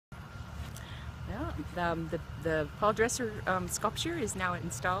The Paul Dresser sculpture is now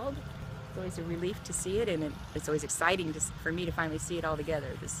installed. It's always a relief to see it, and it's always exciting for me to finally see it all together.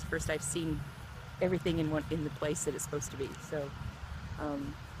 This is the first I've seen everything in the place that it's supposed to be. So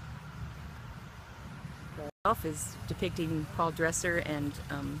the itself is depicting Paul Dresser and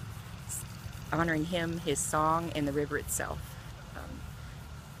honoring him, his song, and the river itself.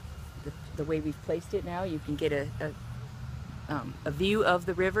 The way we've placed it now, you can get a view of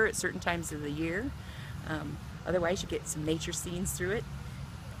the river at certain times of the year. Otherwise, you get some nature scenes through it.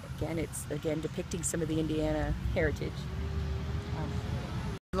 It's depicting some of the Indiana heritage.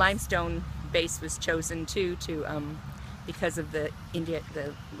 Limestone base was chosen too because of the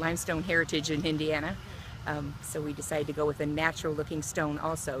limestone heritage in Indiana. So we decided to go with a natural looking stone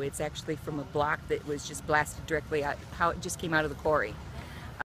also. It's actually from a block that was just blasted directly out, how it just came out of the quarry.